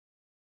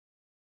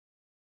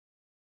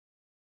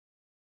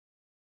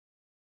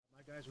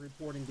Guys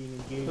reporting being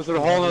engaged. There's a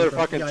whole other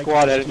fucking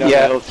squad heading down the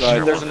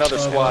hillside. There's another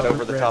squad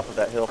over the top of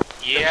that hill.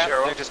 Yeah,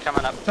 they're just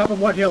coming up. Top of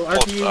what hill?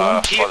 RPE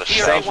one?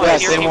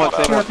 Same one.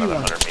 About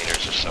 100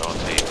 meters or so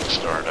until you can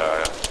start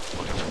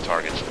looking for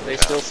targets. They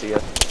still see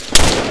it.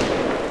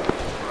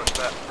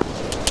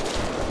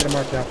 Get him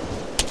marked out.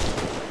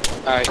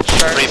 Alright,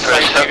 Shark,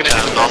 you're going to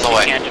do the best you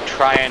can to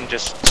try and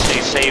just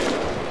stay safe.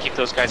 Keep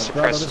those guys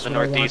suppressed to the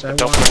northeast, but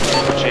don't put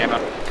too much ammo.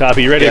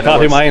 Copy, you ready to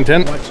copy my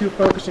intent? Two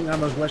focusing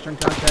on those western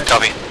contacts.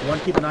 Copy.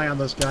 One, keep an eye on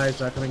those guys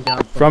coming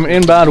down. From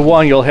inbound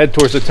 1, you'll head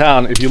towards the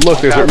town. If you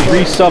look, there's a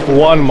re-sup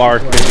 1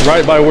 mark. It's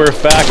right by where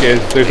FAC is.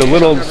 There's a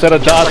little set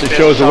of dots that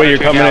shows the way you're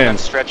coming in.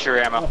 Stretch your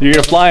ammo. You're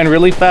gonna fly in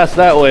really fast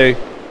that way.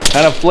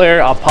 And a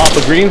flare, I'll pop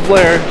a green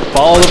flare,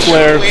 follow the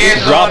flare,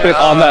 drop it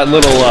on that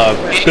little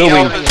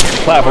building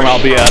platform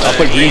I'll be at. I'll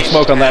put green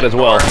smoke on that as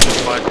well.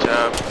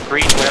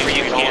 Green wherever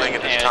you can.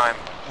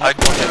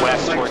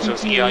 West towards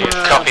those EIS.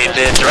 Copy.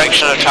 The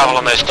direction of travel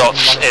on those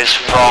dots is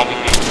from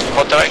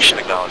what direction?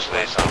 Acknowledge,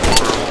 please.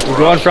 We're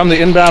going from the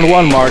inbound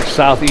 1 mark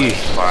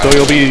southeast. So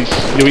you'll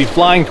be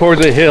flying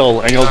towards a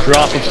hill and you'll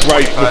drop it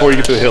right before you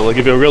get to the hill. It'll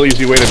give you a real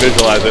easy way to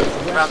visualize it.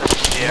 Around the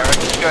Sierra,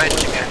 just go ahead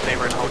and give me a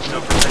favor and hold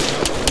still for a second.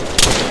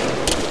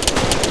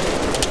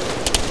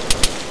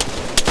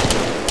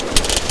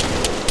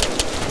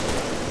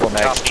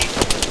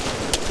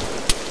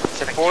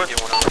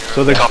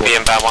 So the Copy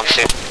inbound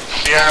 1-2.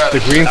 The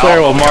green flare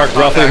will mark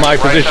roughly my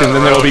position,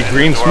 then there will be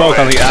green smoke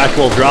on the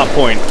actual drop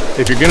point.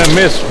 If you're gonna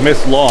miss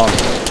long.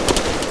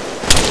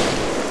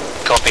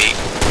 Copy.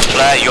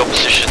 Flare your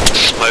position,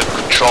 smoke,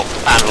 drop,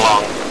 and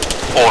long.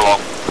 Or long.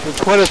 There's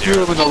quite a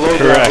few of them in the low.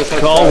 Correct.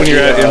 Call when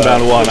you're at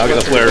inbound 1. I'll get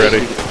the flare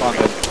ready.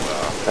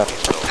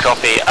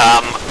 Copy.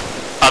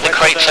 Are the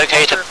crates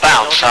okay to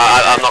bounce?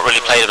 I've not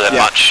really played with it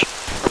much.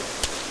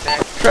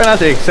 Try not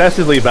to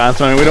excessively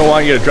bounce. I mean, we don't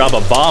want you to drop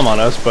a bomb on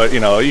us, but you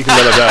know, you can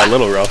let it out a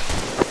little rough.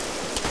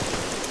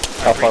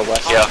 How far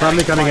west? Yeah.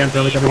 Friendly coming in,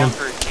 friendly coming in.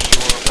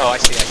 Oh, I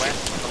see. On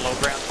the low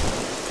ground.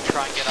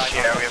 Try and get out.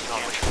 Yeah, we have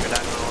not much good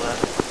angle on that.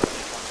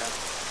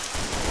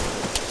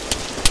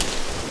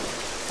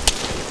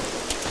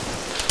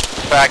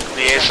 Back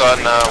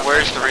liaison,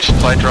 where's the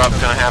resupply drop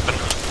gonna happen?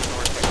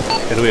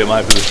 It'll be at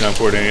my position. I'm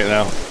coordinating it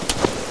now.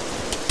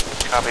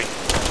 Copy.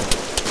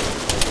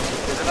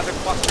 There's another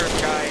cluster of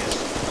guys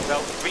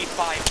about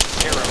 350.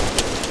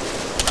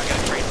 I'm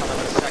gonna trace on them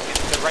in a second.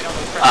 They're right on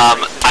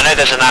those I know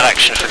there's an ad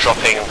action for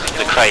dropping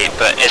the crate,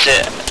 but is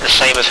it the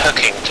same as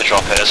hooking to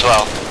drop it as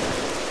well?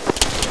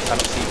 I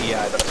don't see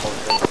EI, but it's all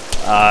good.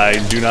 I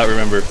do not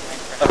remember.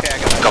 Okay, I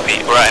got it. Copy,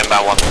 we're at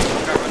inbound 1.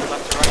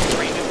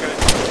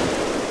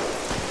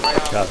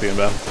 Copy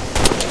inbound.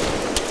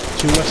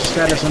 2, what's the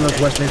status on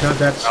those western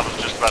contacts? I was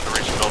just about to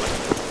reach the building.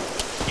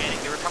 Scanning,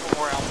 there were a couple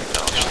more out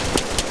there.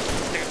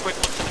 Take a quick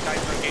look to the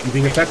guys who are engaged. You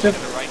being effective?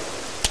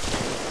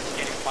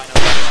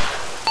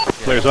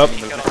 Flares up.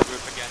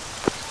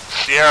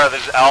 Sierra,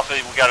 this is Alpha.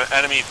 We got an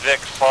enemy Vic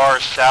far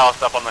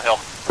south up on the hill.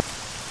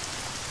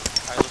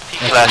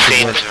 Flare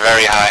scene is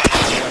very high.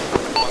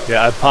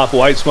 Yeah, I pop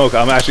white smoke.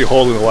 I'm actually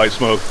holding the white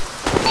smoke.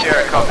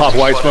 Sierra, I pop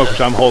white smoke,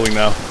 which I'm holding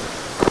now.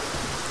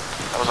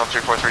 That was on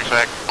 343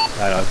 flag.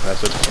 I know,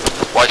 that's it.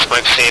 White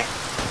smoke scene.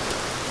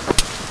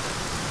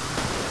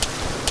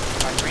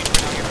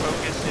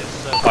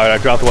 Alright, I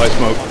dropped the white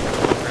smoke.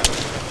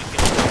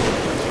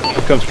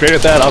 Come straight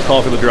at that, I'll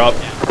call for the drop.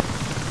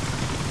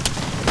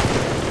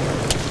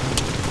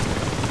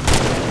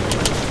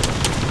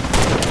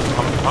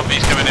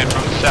 Humvee's coming in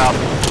from the south.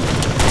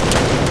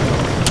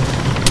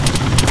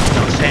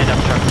 Don't stand up,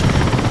 Chuck.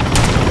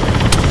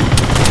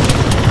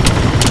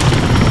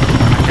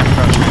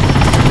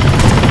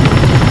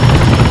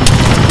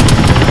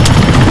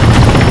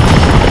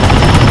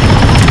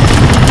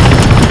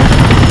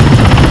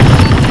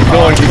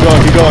 Keep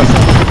going, keep going.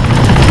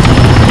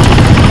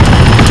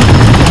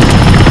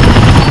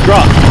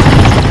 Drop.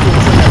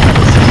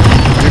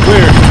 You're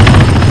clear.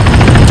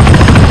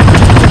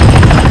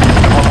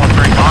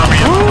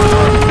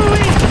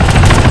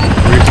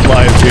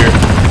 Resupply is here.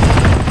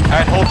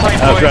 Alright, hold tight,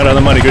 That was right on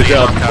the money, good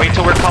job. Wait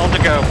till we're called to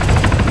go.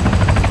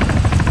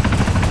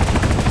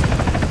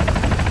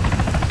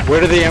 Where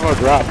did the ammo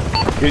drop?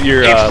 Get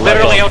your It's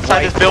literally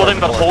outside this building,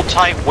 but hold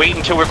tight, wait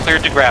until we're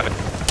cleared to grab it.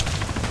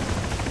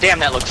 Damn,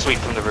 that looks sweet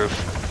from the roof.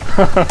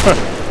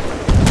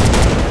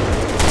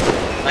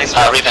 Nice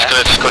job. Reeves is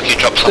gonna just quickly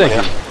drop something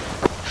here.